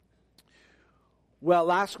Well,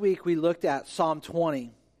 last week we looked at Psalm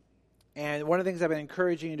 20, and one of the things I've been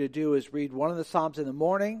encouraging you to do is read one of the Psalms in the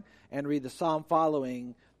morning and read the Psalm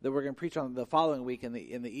following that we're going to preach on the following week in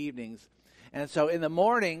the evenings. And so in the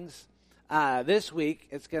mornings this week,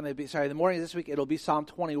 it'll be Psalm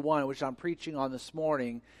 21, which I'm preaching on this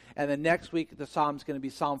morning, and then next week the Psalm's going to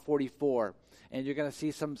be Psalm 44, and you're going to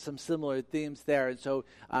see some similar themes there, and so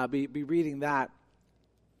be reading that.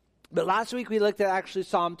 But last week we looked at actually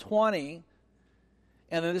Psalm 20.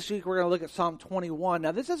 And then this week we're going to look at Psalm 21.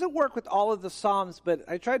 Now, this doesn't work with all of the Psalms, but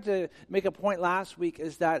I tried to make a point last week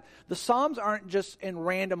is that the Psalms aren't just in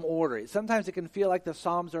random order. Sometimes it can feel like the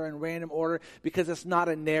Psalms are in random order because it's not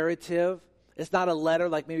a narrative. It's not a letter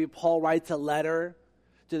like maybe Paul writes a letter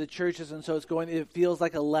to the churches, and so it feels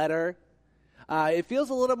like a letter. It feels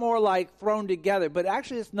a little more like thrown together, but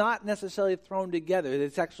actually it's not necessarily thrown together.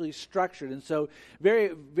 It's actually structured. And so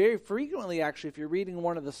very, very frequently, actually, if you're reading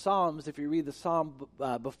one of the Psalms, if you read the Psalm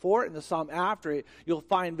before it and the Psalm after it, you'll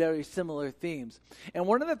find very similar themes. And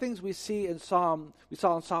one of the things we saw in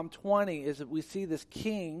Psalm 20 is that we see this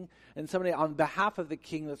king and somebody on behalf of the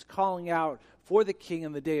king that's calling out for the king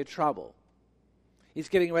in the day of trouble. He's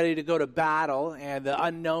getting ready to go to battle and the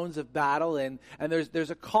unknowns of battle, and there's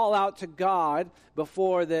a call out to God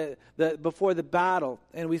before the battle.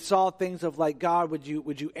 And we saw things of like, God, would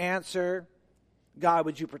you answer? God,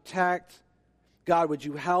 would you protect? God, would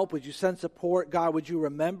you help? Would you send support? God, would you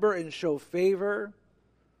remember and show favor?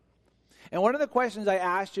 And one of the questions I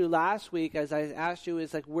asked you last week, as I asked you,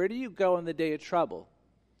 is like, where do you go in the day of trouble?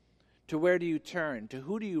 To where do you turn? To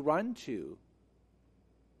who do you run to?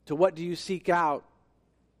 To what do you seek out?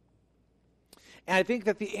 And I think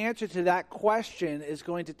that the answer to that question is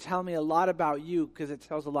going to tell me a lot about you because it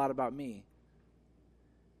tells a lot about me.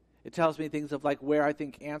 It tells me things of like where I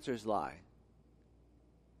think answers lie.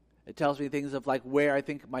 It tells me things of like where I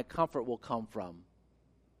think my comfort will come from.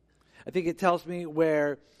 I think it tells me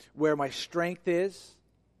where my strength is.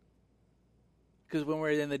 Because when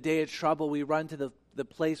we're in the day of trouble, we run to the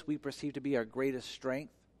place we perceive to be our greatest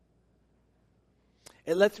strength.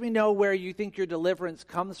 It lets me know where you think your deliverance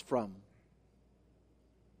comes from.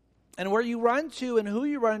 And where you run to and who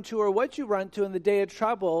you run to or what you run to in the day of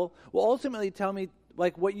trouble will ultimately tell me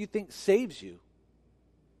like what you think saves you.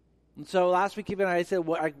 And so last week even I said,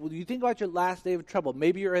 well, you think about your last day of trouble.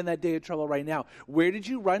 Maybe you're in that day of trouble right now. Where did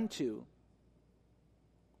you run to?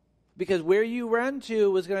 Because where you run to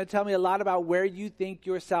was going to tell me a lot about where you think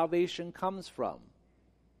your salvation comes from.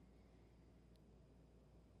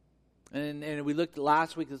 And we looked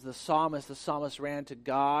last week as the psalmist ran to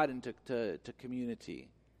God and to community.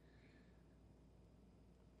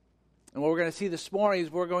 And what we're going to see this morning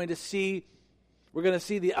is we're going to see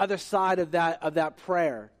the other side of that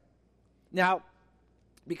prayer. Now,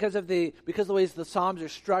 because of the ways the Psalms are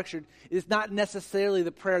structured, it's not necessarily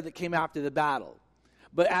the prayer that came after the battle.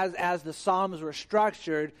 But as the Psalms were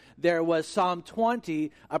structured, there was Psalm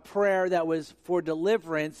 20, a prayer that was for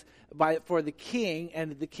deliverance for the king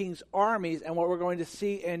and the king's armies. And what we're going to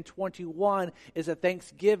see in 21 is a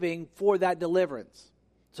thanksgiving for that deliverance.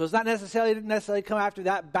 So it's not necessarily come after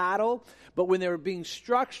that battle, but when they were being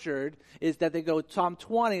structured, is that they go, Psalm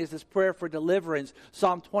 20 is this prayer for deliverance.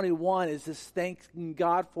 Psalm 21 is this thanking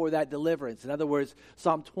God for that deliverance. In other words,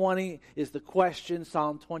 Psalm 20 is the question.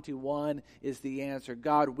 Psalm 21 is the answer.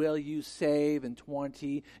 God, will you save? In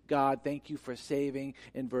 20, God, thank you for saving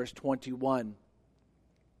in verse 21.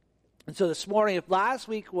 And so this morning, if last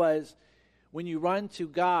week was when you run to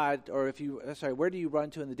God, or where do you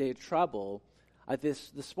run to in the day of trouble?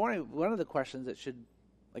 This morning, one of the questions that should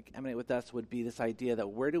emanate with us would be this idea that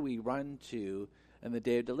where do we run to in the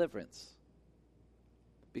day of deliverance?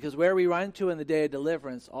 Because where we run to in the day of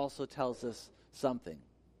deliverance also tells us something.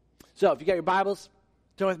 So if you got your Bibles,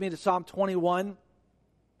 turn with me to Psalm 21.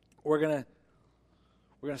 We're gonna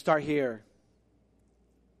start here.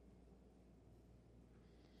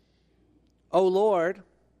 O Lord,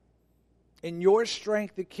 in your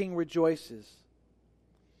strength the king rejoices.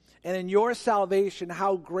 And in your salvation,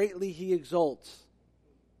 how greatly he exults.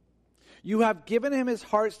 You have given him his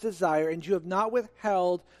heart's desire, and you have not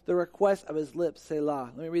withheld the request of his lips.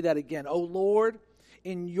 Selah. Let me read that again. O Lord,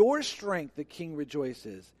 in your strength the king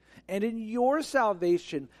rejoices, and in your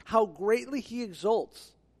salvation, how greatly he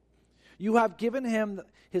exults. You have given him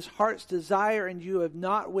his heart's desire, and you have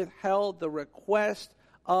not withheld the request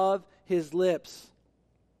of his lips.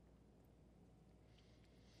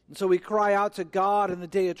 And so we cry out to God in the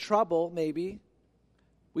day of trouble, maybe.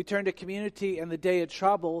 We turn to community in the day of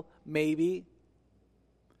trouble, maybe.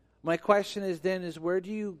 My question is where do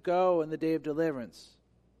you go in the day of deliverance?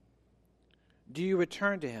 Do you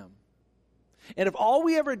return to him? And if all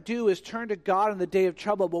we ever do is turn to God in the day of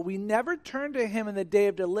trouble, but we never turn to him in the day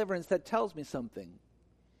of deliverance, that tells me something.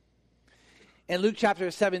 In Luke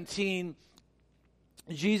chapter 17,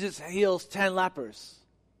 Jesus heals 10 lepers.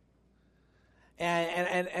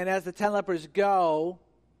 And as the 10 lepers go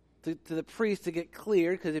to the priest to get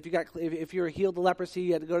cleared, because if you were healed of leprosy,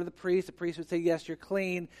 you had to go to the priest. The priest would say, yes, you're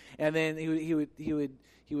clean. And then he would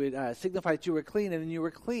signify that you were clean, and then you were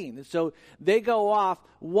clean. And so they go off.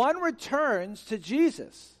 One returns to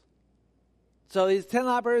Jesus. So these 10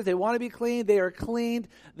 lepers, they want to be clean. They are cleaned.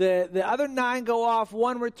 The other 9 go off.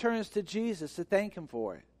 One returns to Jesus to thank him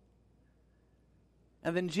for it.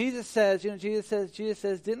 And then Jesus says, didn't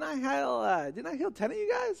I heal 10 of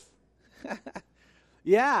you guys?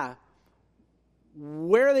 Yeah.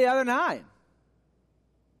 Where are the other 9?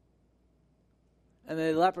 And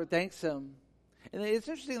the leper thanks him. And it's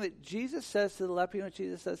interesting that Jesus says to the leper, you know what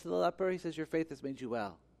Jesus says to the leper? He says, your faith has made you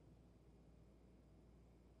well.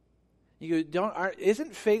 You go,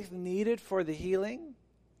 isn't faith needed for the healing?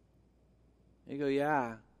 You go,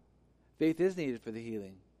 yeah. Faith is needed for the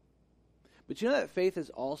healing. But you know that faith is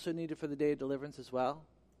also needed for the day of deliverance as well?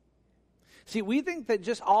 See, we think that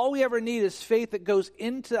just all we ever need is faith that goes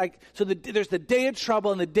into, there's the day of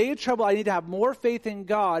trouble, and the day of trouble I need to have more faith in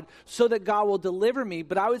God so that God will deliver me.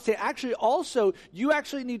 But I would say actually also, you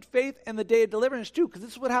actually need faith in the day of deliverance too, because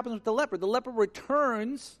this is what happens with the leper. The leper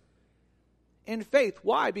returns in faith.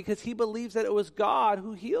 Why? Because he believes that it was God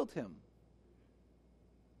who healed him.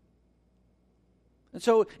 And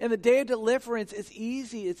so in the day of deliverance, it's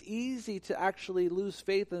easy to actually lose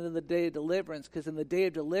faith in the day of deliverance, because in the day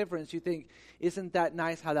of deliverance, you think, isn't that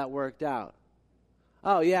nice how that worked out?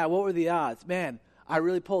 Oh, yeah, what were the odds? Man, I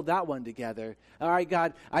really pulled that one together. All right,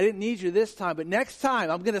 God, I didn't need you this time, but next time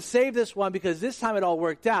I'm going to save this one because this time it all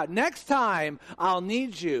worked out. Next time I'll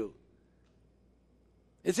need you.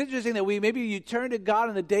 It's interesting that maybe you turn to God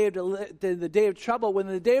in the day of trouble. When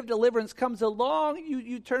the day of deliverance comes along,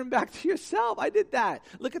 you turn back to yourself. I did that.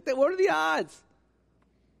 Look at that. What are the odds?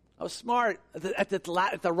 I was smart. At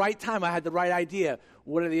the right time, I had the right idea.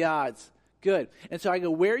 What are the odds? Good. And so I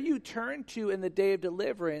go, where you turn to in the day of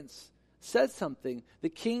deliverance says something. The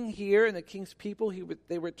king here and the king's people,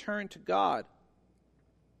 they return to God.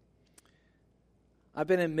 I've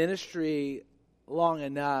been in ministry long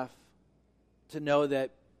enough to know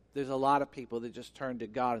that there's a lot of people that just turn to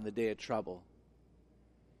God in the day of trouble.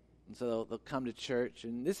 And so they'll come to church,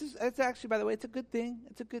 and it's actually, by the way, it's a good thing.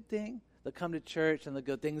 It's a good thing. They'll come to church, and they'll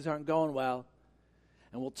go, things aren't going well.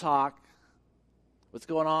 And we'll talk. What's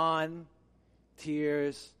going on?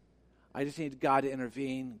 Tears. I just need God to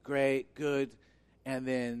intervene. Great, good. And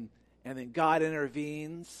then God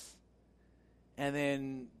intervenes, and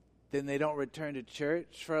then they don't return to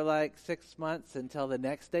church for like 6 months until the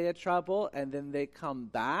next day of trouble, and then they come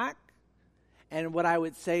back. And what I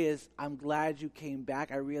would say is, I'm glad you came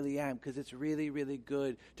back. I really am, because it's really, really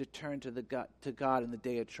good to turn to God in the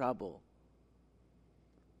day of trouble.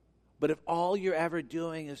 But if all you're ever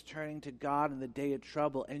doing is turning to God in the day of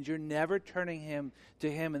trouble, and you're never turning to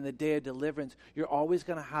Him in the day of deliverance, you're always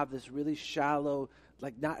going to have this really shallow,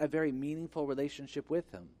 like not a very meaningful relationship with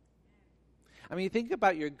Him. I mean, you think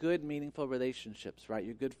about your good, meaningful relationships, right?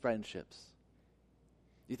 Your good friendships.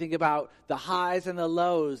 You think about the highs and the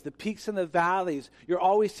lows, the peaks and the valleys. You're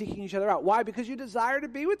always seeking each other out. Why? Because you desire to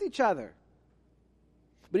be with each other.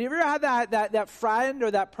 But have you ever had that friend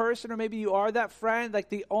or that person, or maybe you are that friend, like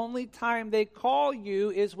the only time they call you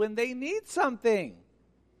is when they need something?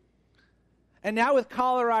 And now with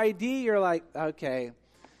caller ID, you're like, okay,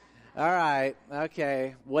 all right,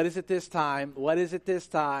 okay, what is it this time? What is it this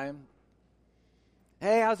time?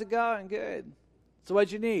 Hey, how's it going? Good. So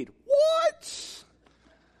what'd you need? What?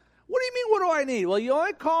 What do you mean, what do I need? Well, you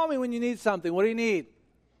only call me when you need something. What do you need?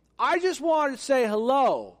 I just wanted to say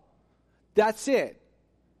hello. That's it.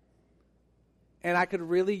 And I could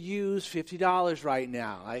really use $50 right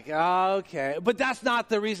now. Like, okay. But that's not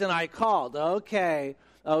the reason I called. Okay.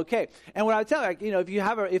 And what I would tell you, like, if you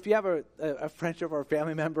have a friendship or a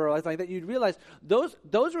family member or something like that, you'd realize those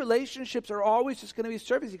relationships are always just going to be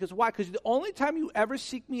surfacey. Because why? Because the only time you ever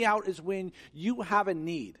seek me out is when you have a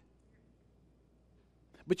need.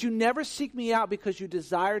 But you never seek me out because you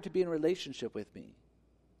desire to be in a relationship with me.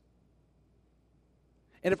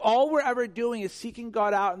 And if all we're ever doing is seeking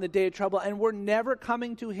God out in the day of trouble, and we're never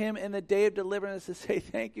coming to Him in the day of deliverance to say,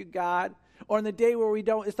 thank you, God, or in the day where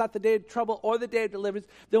it's not the day of trouble or the day of deliverance,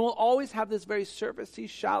 then we'll always have this very surfacey,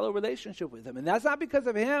 shallow relationship with Him. And that's not because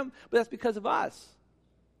of Him, but that's because of us.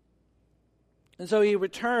 And so He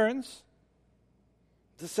returns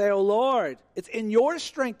to say, oh Lord, it's in your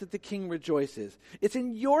strength that the King rejoices. It's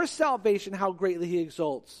in your salvation how greatly He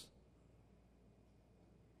exalts.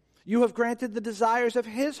 You have granted the desires of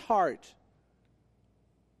his heart.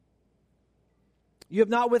 You have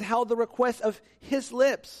not withheld the request of his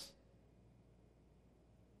lips.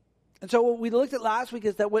 And so what we looked at last week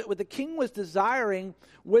is that what the king was desiring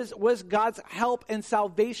was God's help and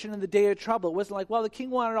salvation in the day of trouble. It wasn't like, well, the king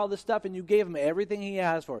wanted all this stuff and you gave him everything he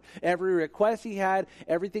asked for. Every request he had,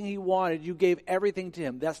 everything he wanted, you gave everything to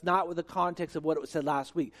him. That's not what the context of what it said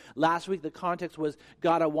last week. Last week the context was,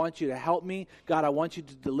 God, I want you to help me. God, I want you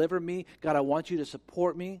to deliver me. God, I want you to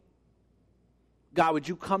support me. God, would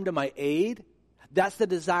you come to my aid? That's the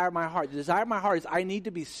desire of my heart. The desire of my heart is I need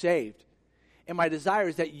to be saved. And my desire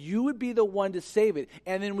is that you would be the one to save it.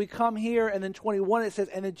 And then we come here, and then 21 it says,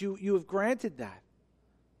 and that you have granted that.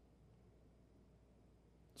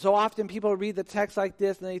 So often people read the text like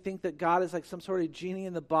this, and they think that God is like some sort of genie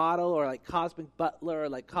in the bottle, or like cosmic butler, or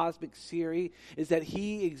like cosmic Siri, is that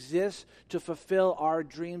he exists to fulfill our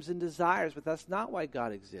dreams and desires. But that's not why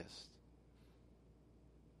God exists.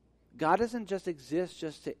 God doesn't just exist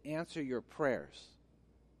just to answer your prayers.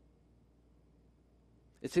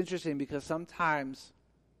 It's interesting because sometimes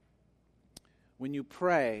when you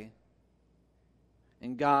pray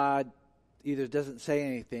and God either doesn't say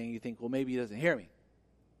anything, you think, well, maybe he doesn't hear me.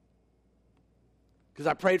 Because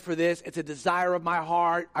I prayed for this. It's a desire of my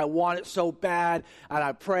heart. I want it so bad. And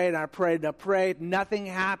I prayed and I prayed and I prayed. Nothing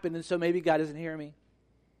happened, and so maybe God doesn't hear me.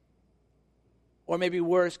 Or maybe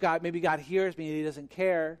worse, maybe God hears me and he doesn't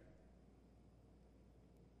care.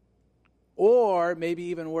 Or maybe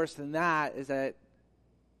even worse than that is that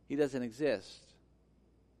he doesn't exist.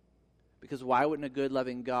 Because why wouldn't a good,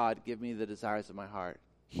 loving God give me the desires of my heart?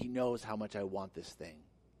 He knows how much I want this thing.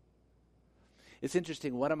 It's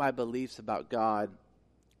interesting, one of my beliefs about God,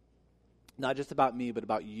 not just about me, but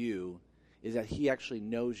about you, is that he actually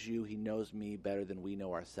knows you, he knows me better than we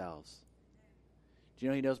know ourselves. Do you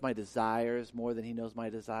know he knows my desires more than he knows my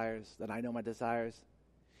desires, than I know my desires?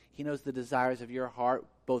 He knows the desires of your heart,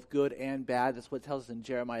 both good and bad. That's what it tells us in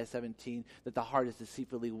Jeremiah 17, that the heart is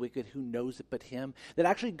deceitfully wicked. Who knows it but him? That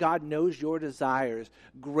actually God knows your desires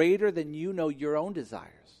greater than you know your own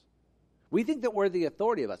desires. We think that we're the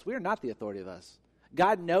authority of us. We are not the authority of us.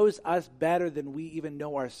 God knows us better than we even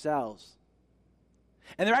know ourselves.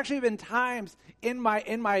 And there have actually been times in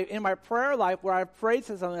my prayer life where I've prayed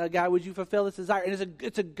to something like, God, would you fulfill this desire? And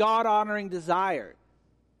it's a God-honoring desire.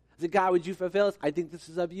 God, would you fulfill this? I think this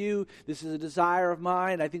is of you. This is a desire of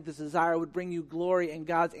mine. I think this desire would bring you glory. And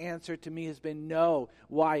God's answer to me has been no.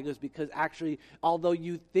 Why? He goes, because actually, although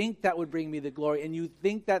you think that would bring me the glory, and you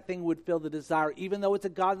think that thing would fill the desire, even though it's a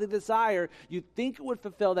godly desire, you think it would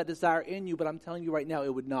fulfill that desire in you, but I'm telling you right now,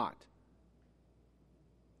 it would not.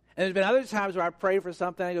 And there's been other times where I pray for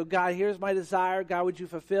something. I go, God, here's my desire. God, would you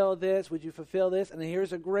fulfill this? Would you fulfill this? And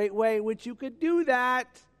here's a great way in which you could do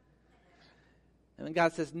that. And then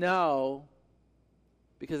God says, no,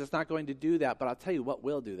 because it's not going to do that. But I'll tell you what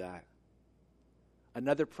will do that.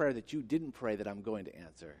 Another prayer that you didn't pray that I'm going to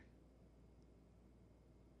answer.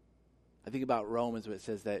 I think about Romans where it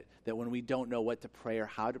says that when we don't know what to pray or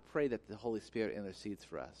how to pray, that the Holy Spirit intercedes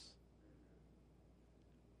for us.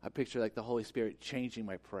 I picture like the Holy Spirit changing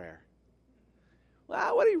my prayer.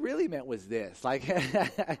 Well, what he really meant was this. Like,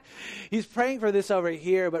 he's praying for this over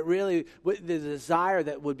here, but really the desire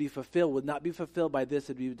that would be fulfilled would not be fulfilled by this.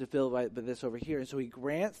 It would be fulfilled by this over here. And so he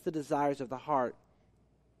grants the desires of the heart.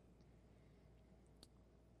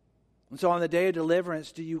 And so on the day of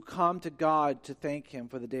deliverance, do you come to God to thank him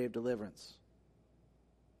for the day of deliverance?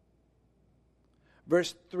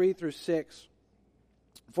 Verse 3 through 6.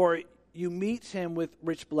 For you meet him with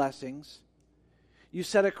rich blessings. You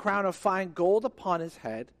set a crown of fine gold upon his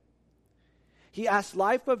head. He asked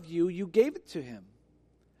life of you. You gave it to him.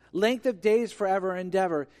 Length of days forever and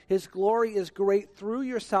ever. His glory is great through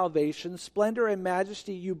your salvation. Splendor and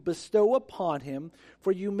majesty you bestow upon him.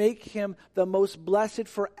 For you make him the most blessed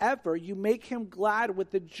forever. You make him glad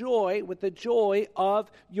with the joy of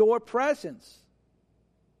your presence.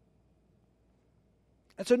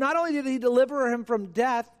 And so not only did he deliver him from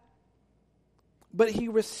death, but he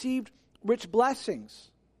received rich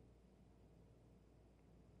blessings.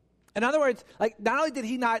 In other words, like not only did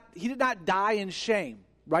he did not die in shame,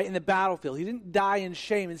 right, in the battlefield. He didn't die in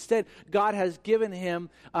shame. Instead, God has given him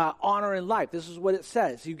honor and life. This is what it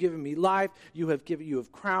says. You've given me life. You have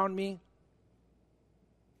crowned me.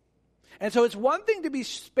 And so it's one thing to be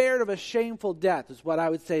spared of a shameful death, is what I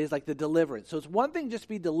would say is like the deliverance. So it's one thing just to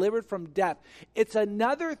be delivered from death. It's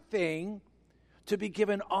another thing to be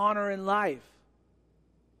given honor and life.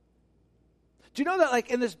 Do you know that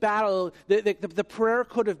like in this battle, the prayer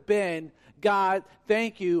could have been, God,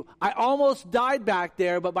 thank you. I almost died back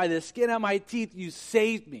there, but by the skin of my teeth, you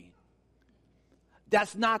saved me.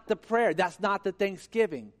 That's not the prayer. That's not the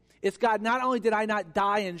thanksgiving. It's, God, not only did I not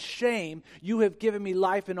die in shame, you have given me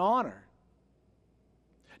life and honor.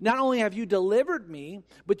 Not only have you delivered me,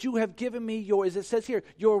 but you have given me your, as it says here,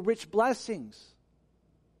 your rich blessings.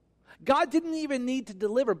 God didn't even need to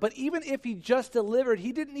deliver, but even if he just delivered,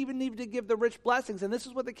 he didn't even need to give the rich blessings. And this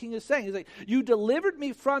is what the king is saying. He's like, you delivered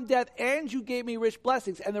me from death and you gave me rich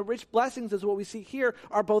blessings. And the rich blessings, is what we see here,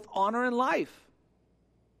 are both honor and life.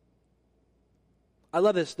 I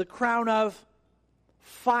love this. The crown of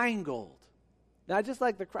fine gold. Not just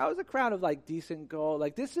like the crown, it was a crown of like decent gold.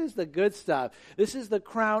 Like, this is the good stuff. This is the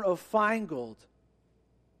crown of fine gold.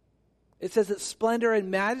 It says that splendor and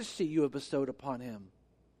majesty you have bestowed upon him.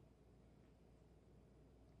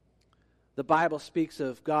 The Bible speaks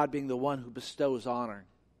of God being the one who bestows honor.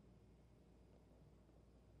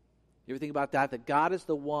 You ever think about that? That God is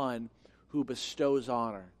the one who bestows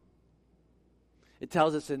honor. It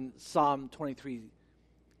tells us in Psalm 23,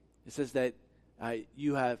 it says that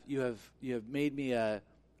you have made me a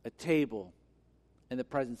table in the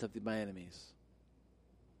presence of my enemies.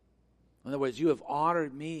 In other words, you have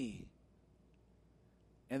honored me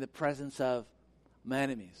in the presence of my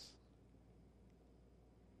enemies.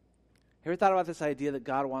 Ever thought about this idea that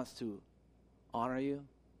God wants to honor you?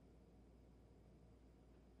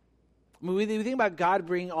 I mean, we think about God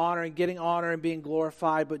bringing honor and getting honor and being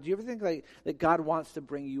glorified, but do you ever think like that God wants to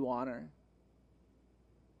bring you honor?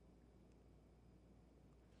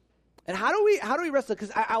 And how do we wrestle?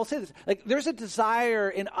 Because I'll say this: like, there's a desire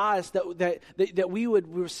in us that we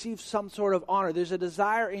would receive some sort of honor. There's a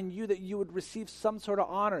desire in you that you would receive some sort of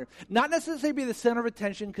honor, not necessarily be the center of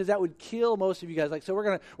attention, because that would kill most of you guys. Like, so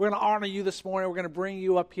we're gonna honor you this morning. We're gonna bring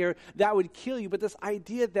you up here. That would kill you. But this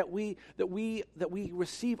idea that we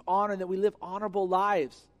receive honor and that we live honorable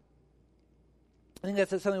lives, I think that's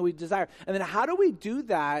something we desire. And then how do we do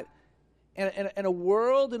that in a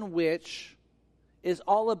world in which is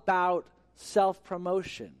all about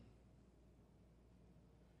self-promotion?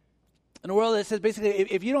 In a world that says basically,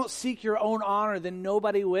 if you don't seek your own honor, then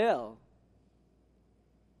nobody will.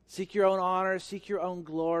 Seek your own honor, seek your own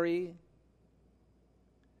glory.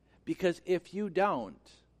 Because if you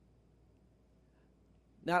don't,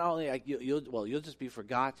 not only like you'll just be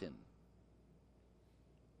forgotten.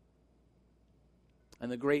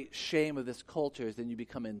 And the great shame of this culture is then you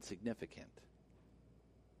become insignificant.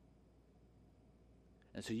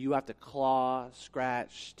 And so you have to claw,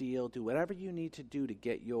 scratch, steal, do whatever you need to do to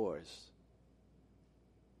get yours.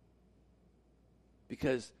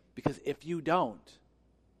 Because if you don't,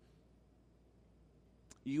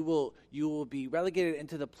 you will be relegated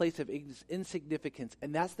into the place of insignificance,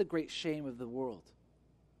 and that's the great shame of the world.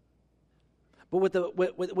 But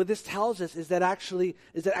what this tells us is that actually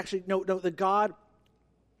the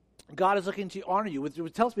God is looking to honor you. Which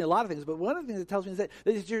tells me a lot of things, but one of the things it tells me is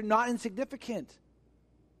that you're not insignificant.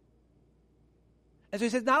 And so he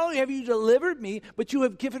says, not only have you delivered me, but you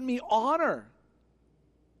have given me honor.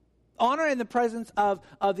 Honor in the presence of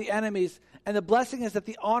the enemies. And the blessing is that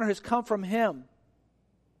the honor has come from him.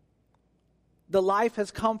 The life has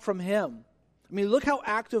come from him. I mean, look how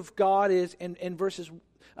active God is in verses,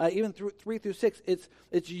 even through 3 through 6.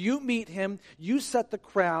 It's you meet him, you set the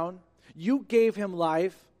crown, you gave him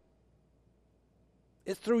life.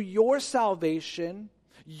 It's through your salvation,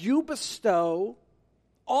 you bestow.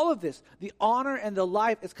 All of this, the honor and the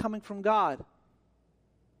life, is coming from God.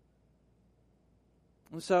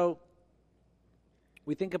 And so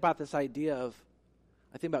we think about this idea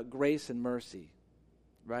I think about grace and mercy,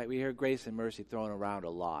 right? We hear grace and mercy thrown around a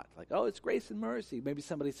lot. Like, oh, it's grace and mercy. Maybe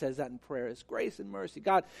somebody says that in prayer. It's grace and mercy.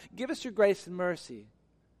 God, give us your grace and mercy.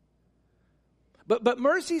 But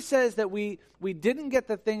mercy says that we didn't get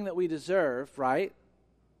the thing that we deserve, right?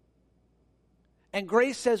 And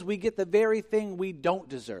grace says we get the very thing we don't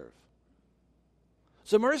deserve.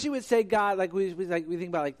 So mercy would say, God, like we think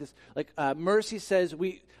about like this, like mercy says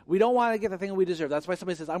we don't want to get the thing we deserve. That's why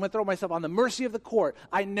somebody says, I'm going to throw myself on the mercy of the court.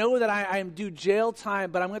 I know that I am due jail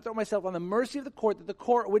time, but I'm going to throw myself on the mercy of the court, that the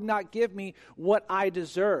court would not give me what I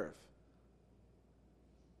deserve.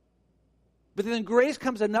 But then grace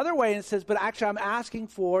comes another way and says, but actually I'm asking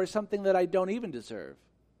for something that I don't even deserve.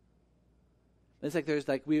 It's like there's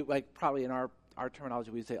probably in our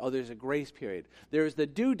terminology, we say, oh, there's a grace period. There's the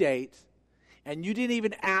due date, and you didn't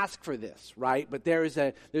even ask for this, right? But there's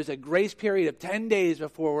a grace period of 10 days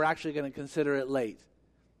before we're actually going to consider it late.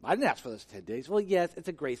 I didn't ask for those 10 days. Well, yes, it's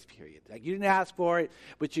a grace period. Like, you didn't ask for it,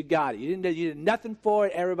 but you got it. You did nothing for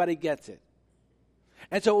it. Everybody gets it.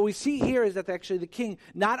 And so what we see here is that actually the king,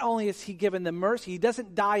 not only is he given the mercy, he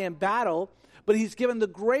doesn't die in battle, but he's given the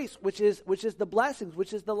grace, which is the blessings,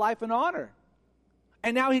 which is the life and honor.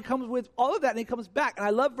 And now he comes with all of that, and he comes back. And I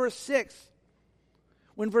love verse 6.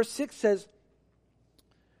 When verse 6 says,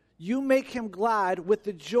 you make him glad with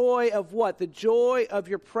the joy of what? The joy of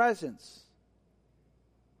your presence.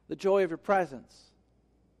 The joy of your presence.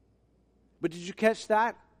 But did you catch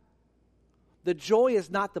that? The joy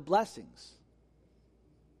is not the blessings.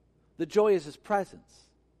 The joy is his presence.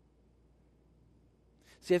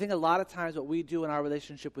 See, I think a lot of times what we do in our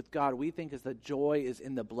relationship with God, we think is the joy is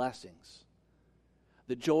in the blessings.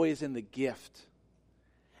 The joy is in the gift.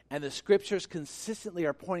 And the scriptures consistently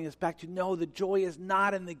are pointing us back to, no, the joy is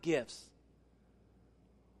not in the gifts.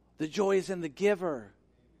 The joy is in the giver.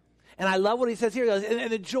 And I love what he says here. He goes,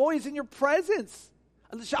 and the joy is in your presence.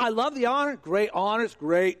 I love the honor. Great. Honors,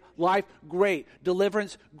 great. Life, great.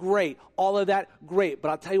 Deliverance, great. All of that, great.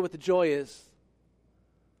 But I'll tell you what the joy is.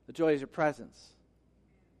 The joy is your presence.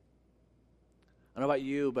 I don't know about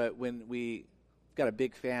you, but when we've got a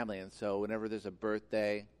big family, and so whenever there's a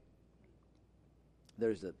birthday,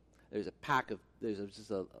 there's a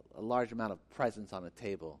large amount of presents on the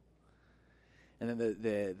table. And then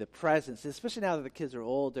the presents, especially now that the kids are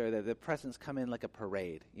older, the presents come in like a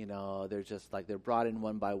parade. You know, they're just like they're brought in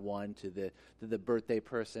one by one to the birthday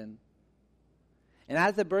person. And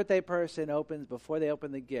as the birthday person opens, before they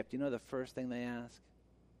open the gift, you know the first thing they ask?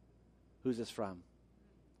 Who's this from?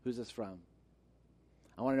 Who's this from?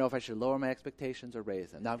 I want to know if I should lower my expectations or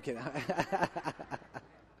raise them. No, I'm kidding.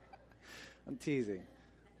 I'm teasing.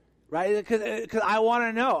 Right? Because I want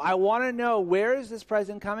to know. I want to know, where is this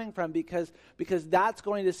present coming from? Because that's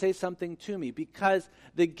going to say something to me. Because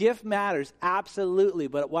the gift matters, absolutely.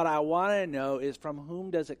 But what I want to know is, from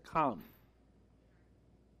whom does it come?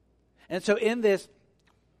 And so in this,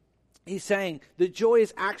 he's saying the joy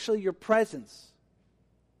is actually your presence.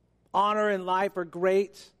 Honor and life are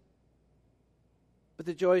great, but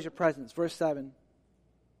the joy is your presence. Verse 7.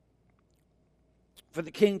 For the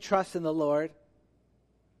king trusts in the Lord,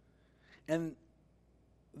 and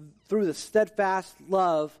through the steadfast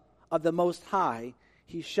love of the Most High,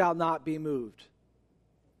 he shall not be moved.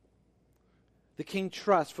 The king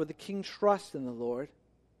trusts, for the king trusts in the Lord,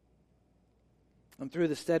 and through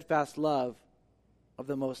the steadfast love of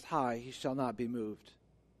the Most High, he shall not be moved.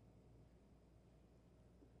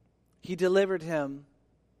 He delivered him.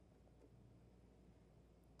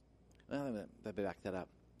 Let me back that up.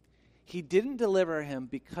 He didn't deliver him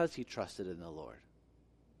because he trusted in the Lord.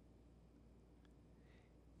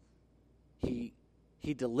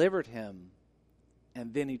 He delivered him,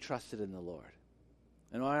 and then he trusted in the Lord.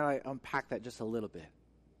 And I unpack that just a little bit.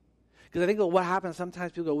 Because I think what happens,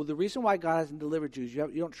 sometimes people go, well, the reason why God hasn't delivered you is you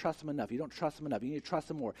don't trust him enough. You don't trust him enough. You need to trust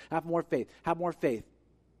him more. Have more faith. Have more faith.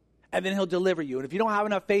 And then he'll deliver you. And if you don't have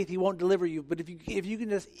enough faith, he won't deliver you. But if you can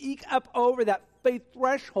just eke up over that faith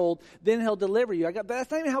threshold, then he'll deliver you. But that's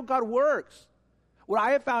not even how God works. What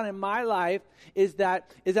I have found in my life is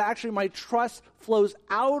that actually my trust flows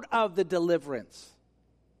out of the deliverance.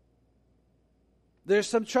 There's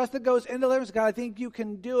some trust that goes in deliverance. God, I think you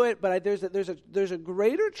can do it, but there's a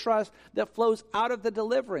greater trust that flows out of the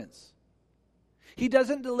deliverance. He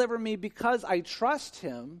doesn't deliver me because I trust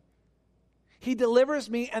him. He delivers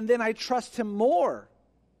me, and then I trust him more.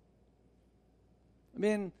 I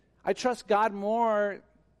mean, I trust God more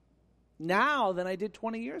now than I did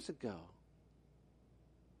 20 years ago.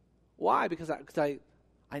 Why? Because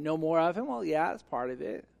I know more of him? Well, yeah, that's part of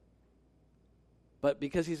it. But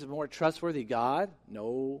because he's a more trustworthy God?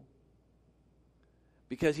 No.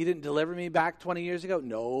 Because he didn't deliver me back 20 years ago?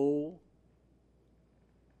 No.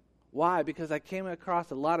 Why? Because I came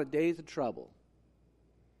across a lot of days of trouble.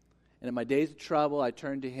 And in my days of trouble, I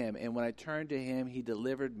turned to him. And when I turned to him, he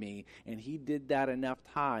delivered me. And he did that enough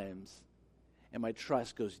times. And my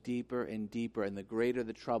trust goes deeper and deeper. And the greater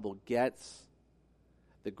the trouble gets,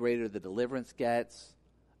 the greater the deliverance gets,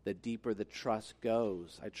 the deeper the trust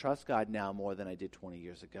goes. I trust God now more than I did 20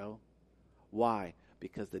 years ago. Why?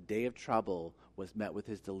 Because the day of trouble was met with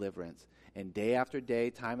his deliverance. And day after day,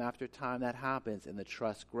 time after time, that happens, and the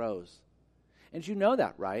trust grows. And you know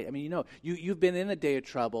that, right? I mean, you've been in a day of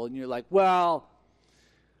trouble, and you're like, well,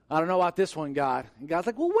 I don't know about this one, God. And God's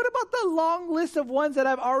like, well, what about the long list of ones that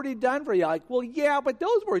I've already done for you? Like, well, yeah, but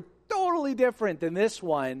those were totally different than this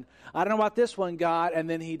one. I don't know about this one, God. And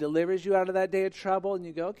then he delivers you out of that day of trouble, and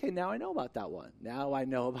you go, okay, now I know about that one. Now I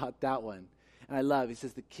know about that one. And I love, he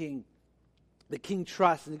says, the king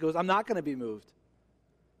trusts, and he goes, I'm not going to be moved.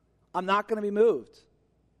 I'm not going to be moved.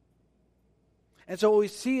 And so what we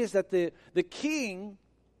see is that the king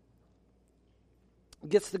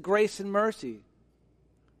gets the grace and mercy.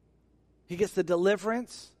 He gets the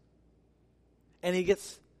deliverance, and he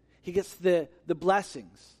gets the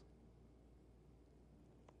blessings.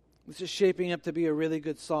 This is shaping up to be a really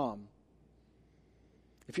good psalm.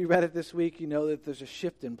 If you read it this week, you know that there's a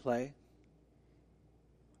shift in play.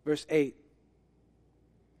 Verse 8.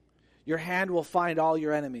 Your hand will find all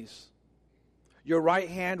your enemies. Your right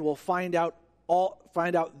hand will find out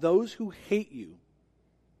those who hate you.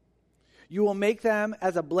 You will make them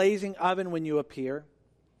as a blazing oven when you appear.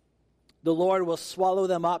 The Lord will swallow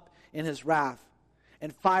them up in his wrath,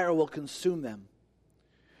 and fire will consume them.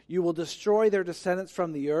 You will destroy their descendants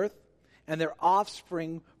from the earth, and their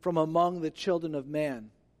offspring from among the children of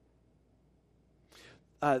man.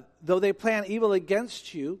 Though they plan evil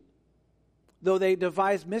against you, though they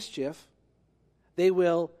devise mischief, they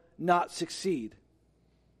will not succeed.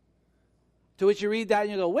 To which you read that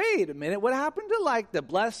and you go, wait a minute, what happened to like the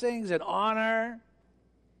blessings and honor,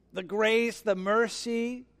 the grace, the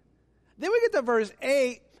mercy? Then we get to verse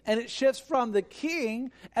 8 and it shifts from the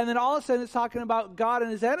king, and then all of a sudden it's talking about God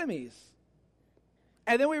and his enemies.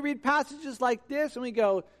 And then we read passages like this and we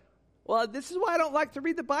go, well, this is why I don't like to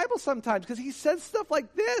read the Bible sometimes, because he says stuff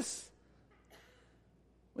like this.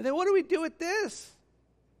 Well, then what do we do with this?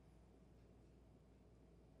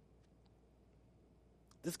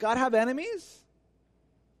 Does God have enemies?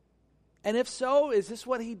 And if so, is this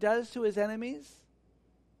what he does to his enemies?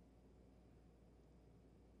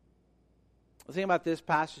 I was thinking about this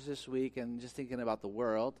passage this week and just thinking about the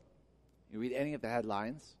world. You read any of the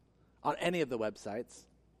headlines on any of the websites.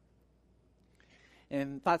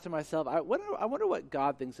 And thought to myself, I wonder what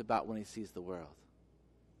God thinks about when he sees the world.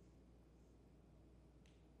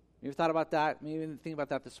 You ever thought about that? Maybe even think about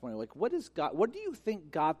that this morning. Like, what do you think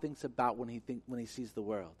God thinks about when he sees the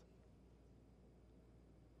world?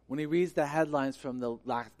 When he reads the headlines from the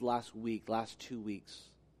last 2 weeks.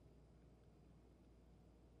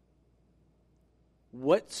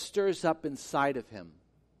 What stirs up inside of him?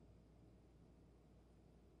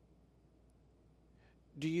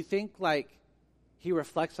 Do you think like he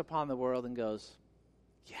reflects upon the world and goes,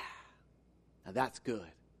 yeah, now that's good?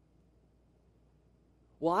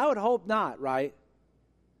 Well, I would hope not, right?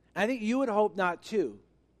 I think you would hope not too.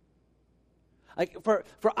 Like for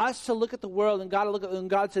us to look at the world and God to look at it and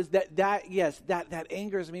God says that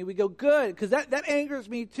angers me. We go, good, because that angers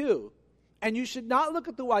me too. And you should not look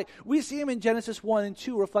at the why. We see him in Genesis 1 and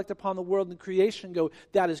 2 reflect upon the world and creation and go,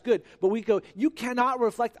 that is good. But we go, you cannot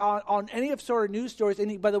reflect on any of sort of news stories.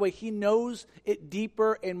 And by the way, he knows it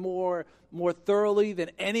deeper and more thoroughly than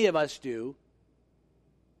any of us do.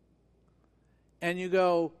 And you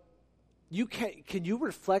go, can you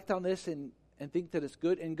reflect on this and think that it's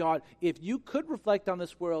good? And God, if you could reflect on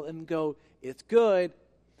this world and go, it's good,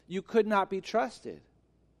 you could not be trusted.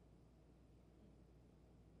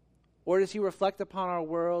 Or does he reflect upon our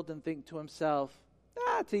world and think to himself,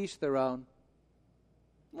 to each their own.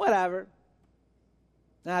 Whatever.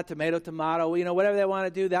 Tomato, whatever they want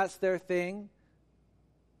to do, that's their thing.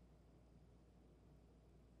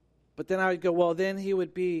 But then I would go, well, then he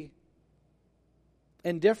would be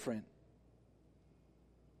indifferent.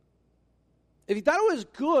 If he thought it was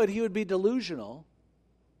good, he would be delusional.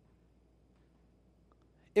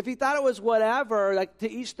 If he thought it was whatever, like to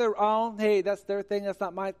each their own, hey, that's their thing, that's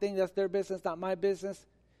not my thing, that's their business, not my business,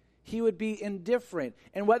 he would be indifferent.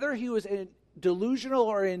 And whether he was delusional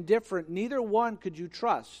or indifferent, neither one could you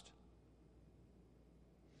trust.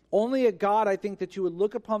 Only a God, I think, that you would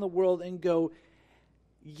look upon the world and go,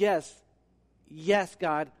 yes,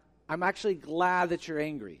 God, I'm actually glad that you're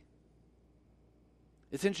angry.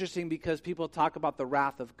 It's interesting because people talk about the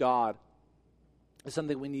wrath of God as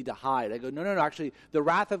something we need to hide. I go, no, actually, the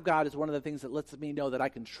wrath of God is one of the things that lets me know that I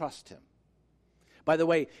can trust him. By the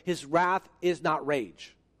way, his wrath is not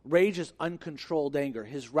rage. Rage is uncontrolled anger.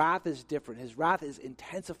 His wrath is different. His wrath is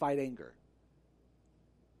intensified anger.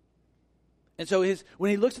 And so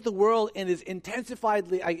when he looks at the world and is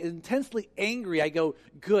intensely angry, I go,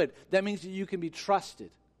 good. That means that you can be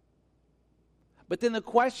trusted. But then the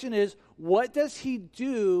question is, what does he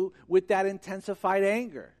do with that intensified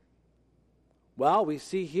anger? Well, we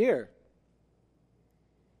see here.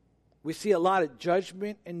 We see a lot of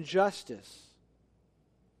judgment and justice.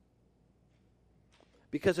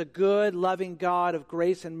 Because a good, loving God of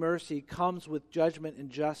grace and mercy comes with judgment and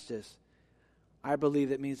justice, I believe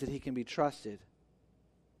that means that he can be trusted.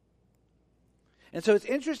 And so it's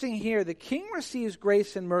interesting here. The king receives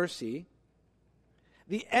grace and mercy.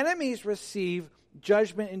 The enemies receive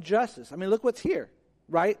judgment and justice. I mean, look what's here,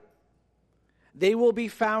 right? They will be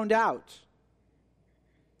found out.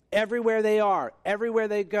 Everywhere they are, everywhere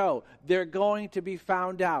they go, they're going to be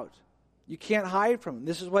found out. You can't hide from them.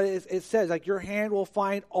 This is what it says. Like, your hand will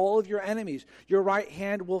find all of your enemies. Your right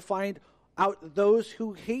hand will find out those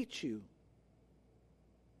who hate you.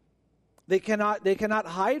 They cannot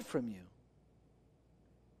hide from you.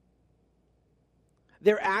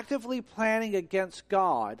 They're actively planning against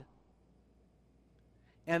God.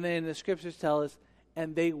 And then the scriptures tell us,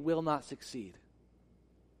 and they will not succeed.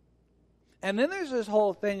 And then there's this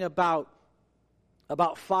whole thing about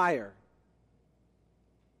fire.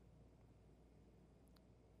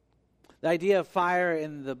 The idea of fire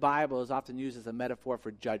in the Bible is often used as a metaphor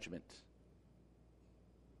for judgment.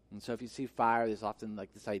 And so if you see fire, there's often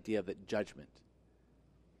like this idea of it judgment.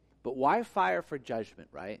 But why fire for judgment,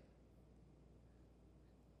 right?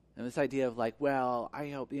 And this idea of like, well, I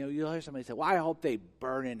hope, you'll hear somebody say, well, I hope they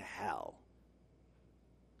burn in hell.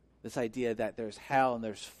 This idea that there's hell and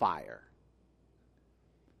there's fire.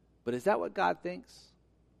 But is that what God thinks?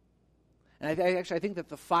 And I think that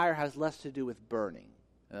the fire has less to do with burning.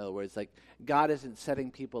 In other words, like God isn't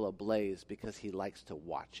setting people ablaze because he likes to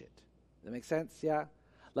watch it. Does that make sense? Yeah?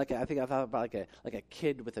 I think I thought about like a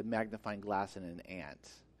kid with a magnifying glass and an ant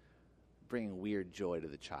bringing weird joy to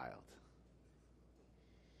the child.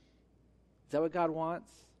 Is that what God wants?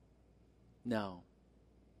 No.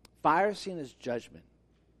 Fire is seen as judgment.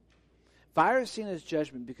 Fire is seen as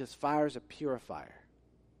judgment because fire is a purifier.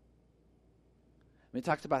 I mean, it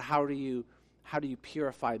talks about how do you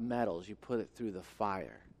purify metals? You put it through the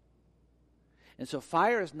fire. And so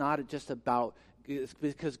fire is not just about,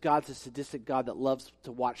 because God's a sadistic God that loves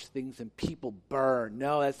to watch things and people burn.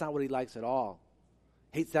 No, that's not what he likes at all.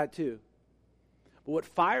 Hates that too. But what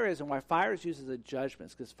fire is and why fire is used as a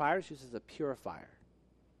judgment is because fire is used as a purifier.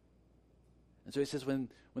 And so he says when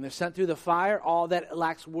they're sent through the fire, all that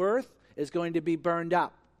lacks worth is going to be burned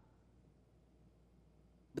up.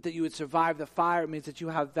 But that you would survive the fire means that you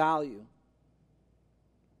have value.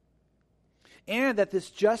 And that this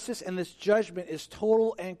justice and this judgment is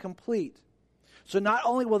total and complete. So not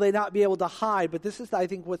only will they not be able to hide, but this is, I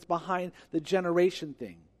think, what's behind the generation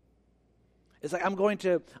thing. It's like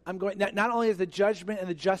not only is the judgment and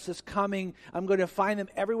the justice coming, I'm going to find them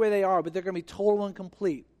everywhere they are, but they're going to be total and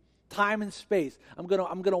complete. Time and space. I'm going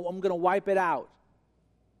to wipe it out.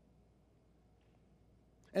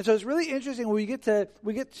 And so it's really interesting when we get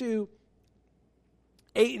to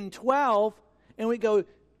 8 and 12, and we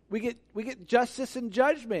get justice and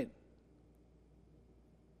judgment.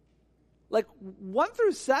 Like 1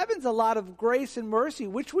 through 7 is a lot of grace and mercy,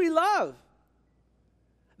 which we love.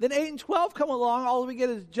 Then 8 and 12 come along, all we get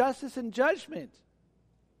is justice and judgment.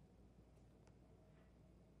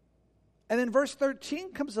 And then verse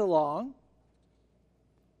 13 comes along.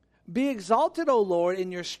 Be exalted, O Lord,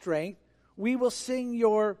 in your strength. We will sing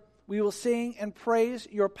and praise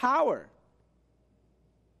your power.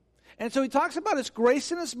 And so he talks about his grace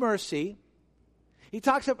and his mercy. He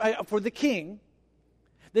talks about for the king.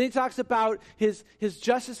 Then he talks about his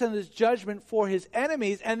justice and his judgment for his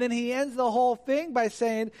enemies. And then he ends the whole thing by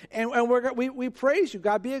saying, and we praise you.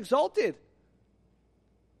 God, be exalted.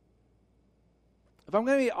 If I'm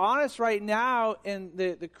going to be honest right now, in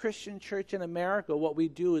the Christian church in America, what we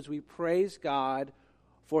do is we praise God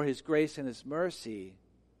for his grace and his mercy.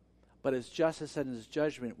 But his justice and his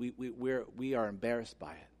judgment, we are embarrassed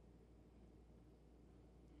by it.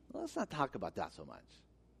 Well, let's not talk about that so much.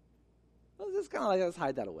 Let's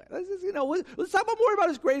hide that away. Let's talk more about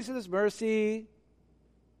his grace and his mercy.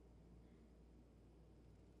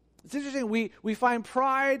 It's interesting. We find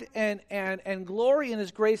pride and glory in his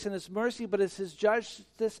grace and his mercy, but it's his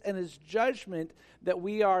justice and his judgment that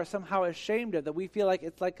we are somehow ashamed of. That we feel like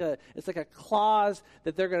it's like a clause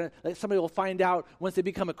that somebody will find out once they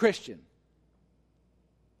become a Christian.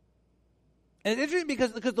 And it's interesting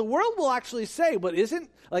because the world will actually say, but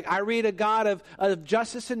isn't, like, I read a God of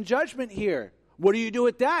justice and judgment here. What do you do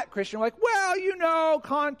with that, Christian? Like, well,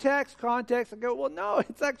 context. I go, well, no,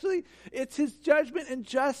 it's his judgment and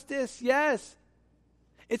justice, yes.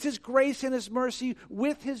 It's his grace and his mercy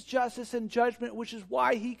with his justice and judgment, which is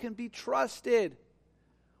why he can be trusted,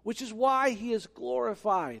 which is why he is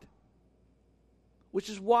glorified, which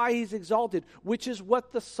is why he's exalted, which is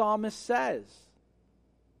what the psalmist says.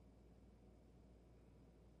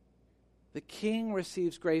 The king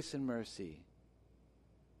receives grace and mercy.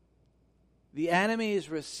 The enemies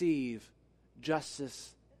receive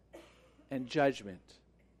justice and judgment.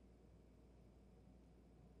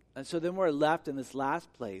 And so then we're left in this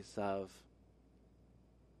last place of,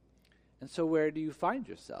 and so where do you find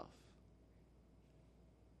yourself?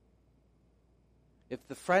 If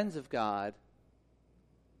the friends of God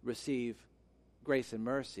receive grace and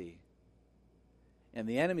mercy, and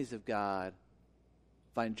the enemies of God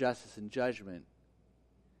find justice and judgment,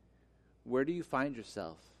 where do you find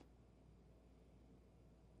yourself?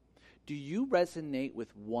 Do you resonate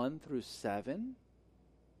with 1 through 7?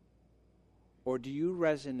 Or do you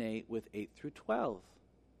resonate with 8 through 12?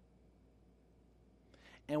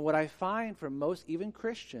 And what I find for most, even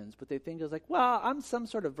Christians, what they think is like, well, I'm some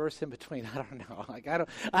sort of verse in between. I don't know. Like I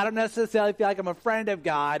don't necessarily feel like I'm a friend of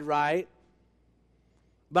God, right?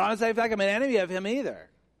 But I don't feel like I'm an enemy of him either.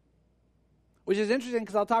 Which is interesting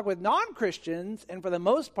because I'll talk with non-Christians, and for the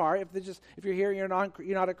most part, if you're here and you're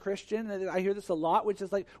not a Christian, and I hear this a lot, which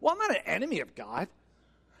is like, well, I'm not an enemy of God.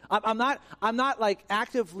 I'm not like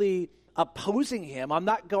actively opposing him. I'm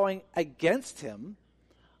not going against him.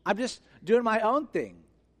 I'm just doing my own thing.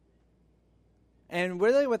 And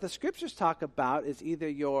really what the scriptures talk about is either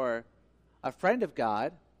you're a friend of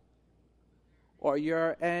God or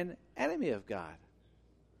you're an enemy of God.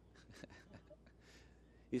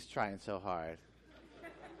 He's trying so hard.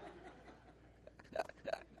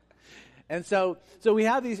 And so we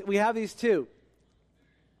have these two.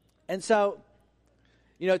 And so,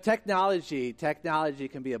 technology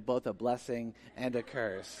can be both a blessing and a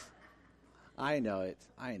curse. I know it.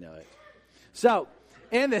 So,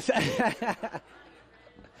 in this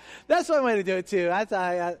that's one way to do it too.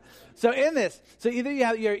 So either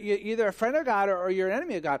you're either a friend of God or you're an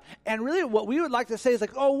enemy of God. And really what we would like to say is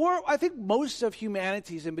like, I think most of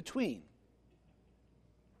humanity is in between.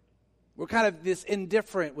 We're kind of this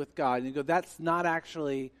indifferent with God. And you go, that's not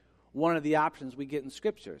actually one of the options we get in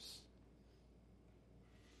scriptures.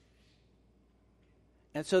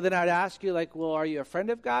 And so then I'd ask you, like, well, are you a friend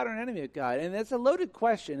of God or an enemy of God? And it's a loaded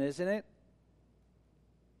question, isn't it?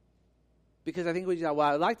 Because I think I'd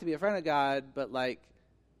like to be a friend of God, but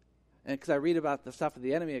and because I read about the stuff of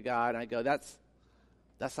the enemy of God, and I go, that's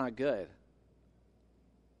not good.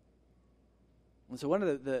 And so one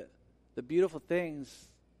of the beautiful things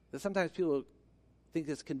that sometimes people think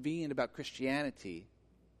is convenient about Christianity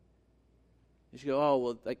is you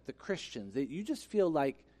go, like the Christians, you just feel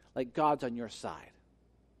like God's on your side.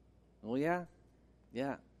 Well, yeah.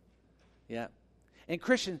 And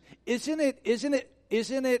Christian, isn't it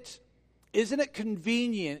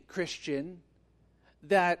convenient, Christian,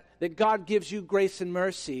 that God gives you grace and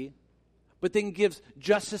mercy, but then gives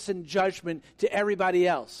justice and judgment to everybody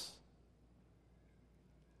else?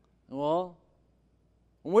 Well,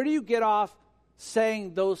 where do you get off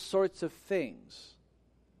saying those sorts of things?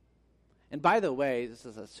 And by the way, this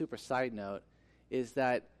is a super side note, is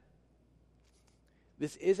that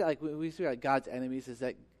this is like, when we see like God's enemies, is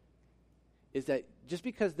that just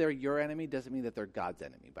because they're your enemy doesn't mean that they're God's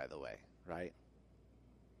enemy, by the way, right?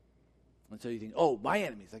 And so you think, my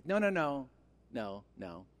enemies. Like, no,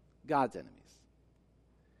 God's enemies.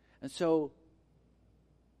 And so,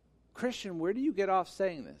 Christian, where do you get off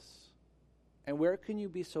saying this? And where can you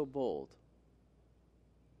be so bold?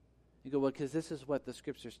 You go, because this is what the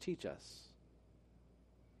scriptures teach us.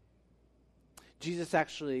 Jesus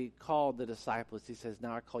actually called the disciples. He says,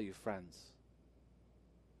 now I call you friends.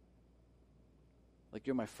 Like,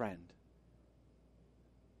 you're my friend.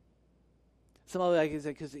 Some other, like,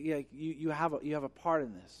 because you have a part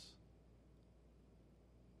in this.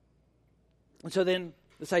 And so then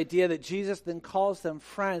this idea that Jesus then calls them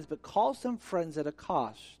friends, but calls them friends at a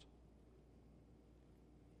cost.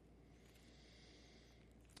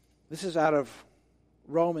 This is out of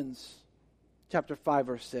Romans chapter 5,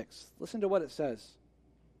 verse 6. Listen to what it says.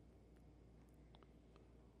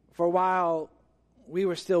 For while we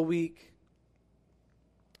were still weak,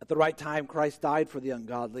 at the right time Christ died for the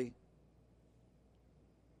ungodly.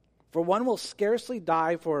 For one will scarcely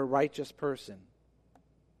die for a righteous person.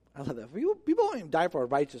 I love that. People won't even die for a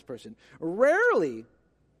righteous person. Rarely.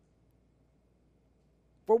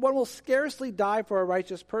 For one will scarcely die for a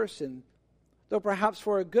righteous person, though perhaps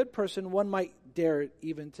for a good person one might dare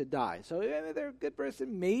even to die. So they're a good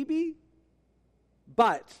person, maybe.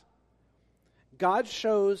 But God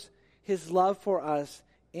shows his love for us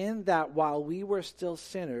in that while we were still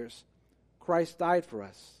sinners, Christ died for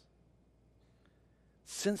us.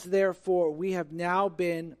 Since therefore we have now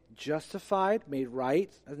been justified, made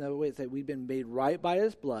right, another way to say we've been made right by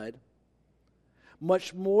his blood,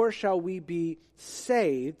 much more shall we be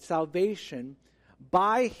saved, salvation,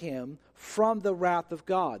 by him from the wrath of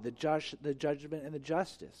God, the judgment and the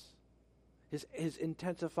justice, his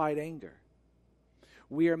intensified anger.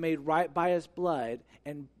 We are made right by his blood,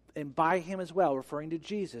 and by him as well, referring to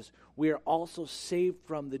Jesus, we are also saved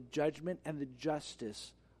from the judgment and the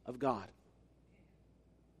justice of God.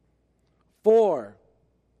 For,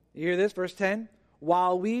 you hear this, verse 10?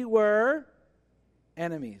 While we were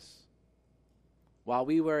enemies, while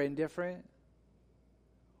we were indifferent,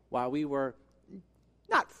 while we were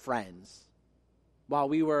not friends, while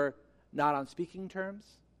we were not on speaking terms,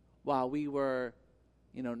 while we were,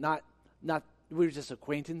 not we were just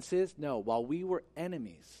acquaintances. No, while we were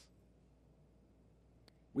enemies,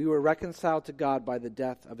 we were reconciled to God by the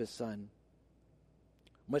death of his Son.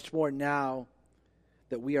 Much more now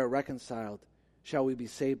that we are reconciled, shall we be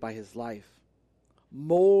saved by his life.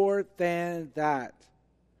 More than that,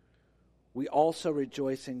 we also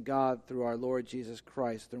rejoice in God through our Lord Jesus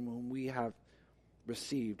Christ, through whom we have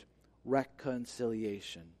received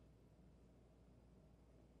reconciliation.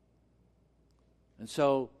 And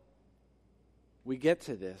so we get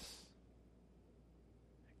to this,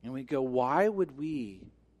 and we go, why would we,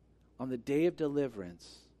 on the day of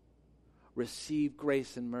deliverance, receive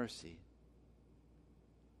grace and mercy?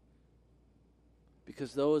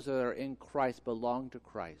 Because those that are in Christ belong to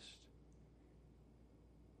Christ.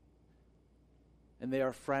 And they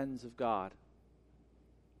are friends of God.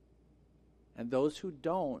 And those who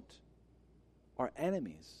don't are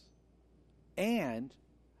enemies. And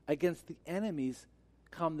against the enemies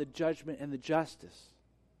come the judgment and the justice.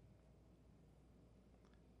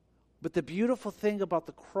 But the beautiful thing about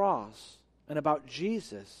the cross and about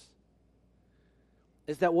Jesus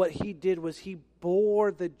is that what he did was he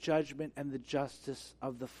bore the judgment and the justice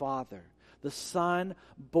of the Father. The Son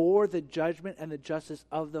bore the judgment and the justice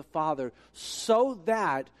of the Father so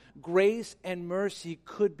that grace and mercy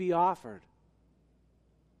could be offered.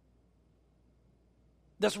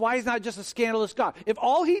 That's why he's not just a scandalous God. If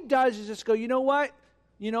all he does is just go, you know what?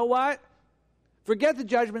 Forget the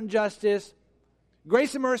judgment and justice.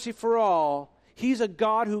 Grace and mercy for all. He's a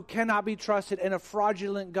God who cannot be trusted and a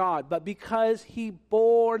fraudulent God. But because he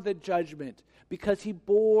bore the judgment, because he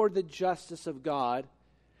bore the justice of God,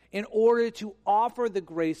 in order to offer the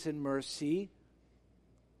grace and mercy,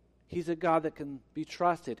 he's a God that can be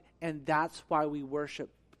trusted. And that's why we worship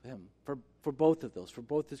him, for both of those, for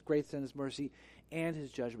both his grace and his mercy and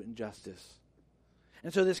his judgment and justice.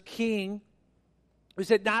 And so this king who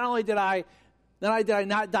said, not only did I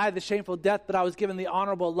not die the shameful death, but I was given the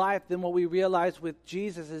honorable life, then what we realize with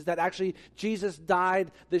Jesus is that actually Jesus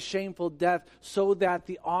died the shameful death so that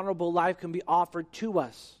the honorable life can be offered to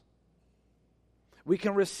us. We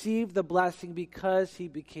can receive the blessing because he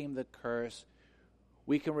became the curse.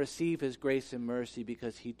 We can receive his grace and mercy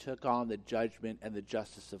because he took on the judgment and the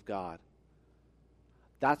justice of God.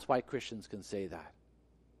 That's why Christians can say that.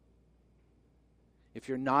 If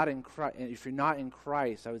you're not in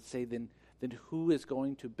Christ, I would say then who is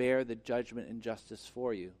going to bear the judgment and justice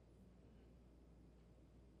for you?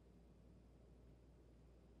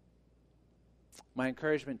 My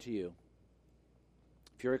encouragement to you,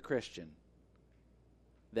 if you're a Christian,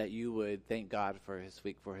 that you would thank God for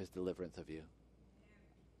his deliverance of you.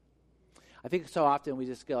 I think so often we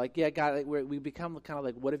just go like, yeah, God, like we become kind of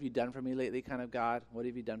like, what have you done for me lately kind of God? What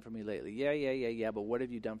have you done for me lately? Yeah, but what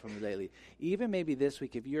have you done for me lately? Even maybe this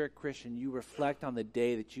week, if you're a Christian, you reflect on the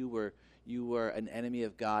day that you were an enemy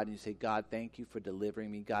of God, and you say, God, thank you for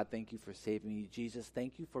delivering me. God, thank you for saving me. Jesus,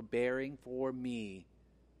 thank you for bearing for me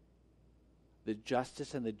the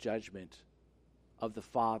justice and the judgment of the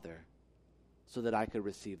Father so that I could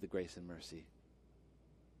receive the grace and mercy.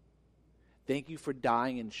 Thank you for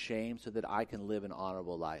dying in shame so that I can live an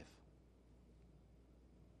honorable life.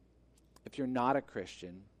 If you're not a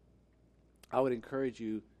Christian, I would encourage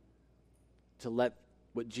you to let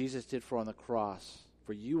what Jesus did for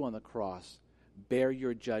you on the cross, bear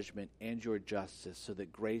your judgment and your justice so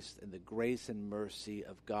that the grace and mercy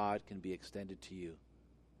of God can be extended to you.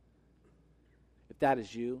 If that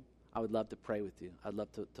is you, I would love to pray with you. I'd love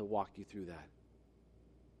to walk you through that.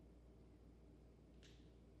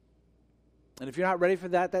 And if you're not ready for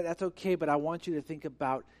that's okay, but I want you to think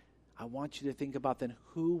about then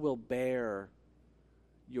who will bear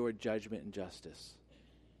your judgment and justice.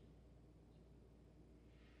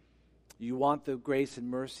 You want the grace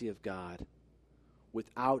and mercy of God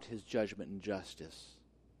without his judgment and justice.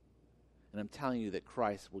 And I'm telling you that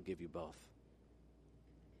Christ will give you both.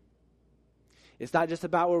 It's not just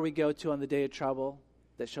about where we go to on the day of trouble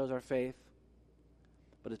that shows our faith,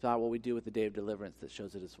 but it's about what we do with the day of deliverance that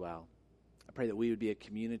shows it as well. I pray that we would be a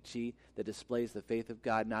community that displays the faith of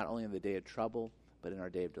God not only in the day of trouble, but in our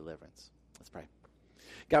day of deliverance. Let's pray.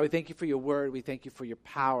 God, we thank you for your word. We thank you for your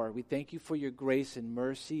power. We thank you for your grace and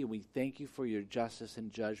mercy. And we thank you for your justice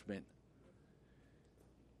and judgment.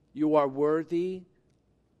 You are worthy.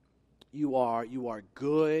 You are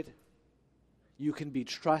good. You can be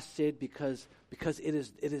trusted because it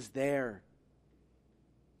is there.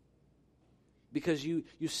 Because you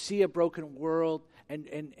see a broken world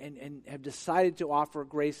and have decided to offer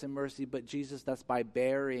grace and mercy, but Jesus, that's by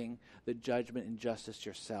bearing the judgment and justice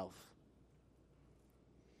yourself.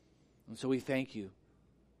 And so we thank you.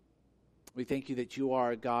 We thank you that you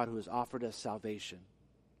are a God who has offered us salvation.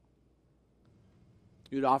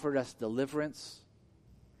 You'd offered us deliverance.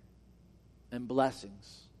 and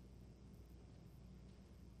blessings.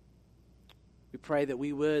 We pray that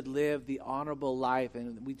we would live the honorable life,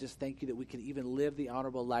 and we just thank you that we can even live the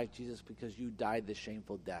honorable life, Jesus, because you died the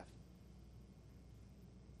shameful death.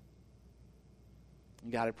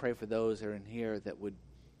 And God, I pray for those that are in here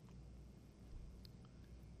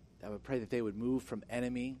I would pray that they would move from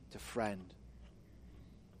enemy to friend.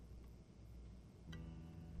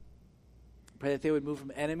 Pray that they would move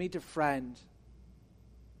from enemy to friend.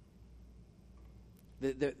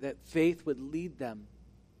 That faith would lead them.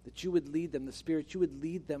 That you would lead them, the Spirit, you would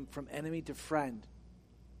lead them from enemy to friend.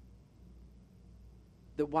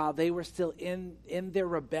 That while they were still in their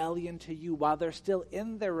rebellion to you, while they're still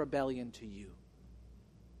in their rebellion to you,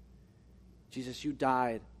 Jesus, you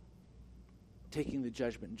died taking the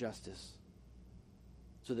judgment and justice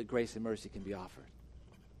so that grace and mercy can be offered.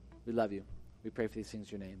 We love you. We pray for these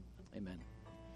things in your name. Amen.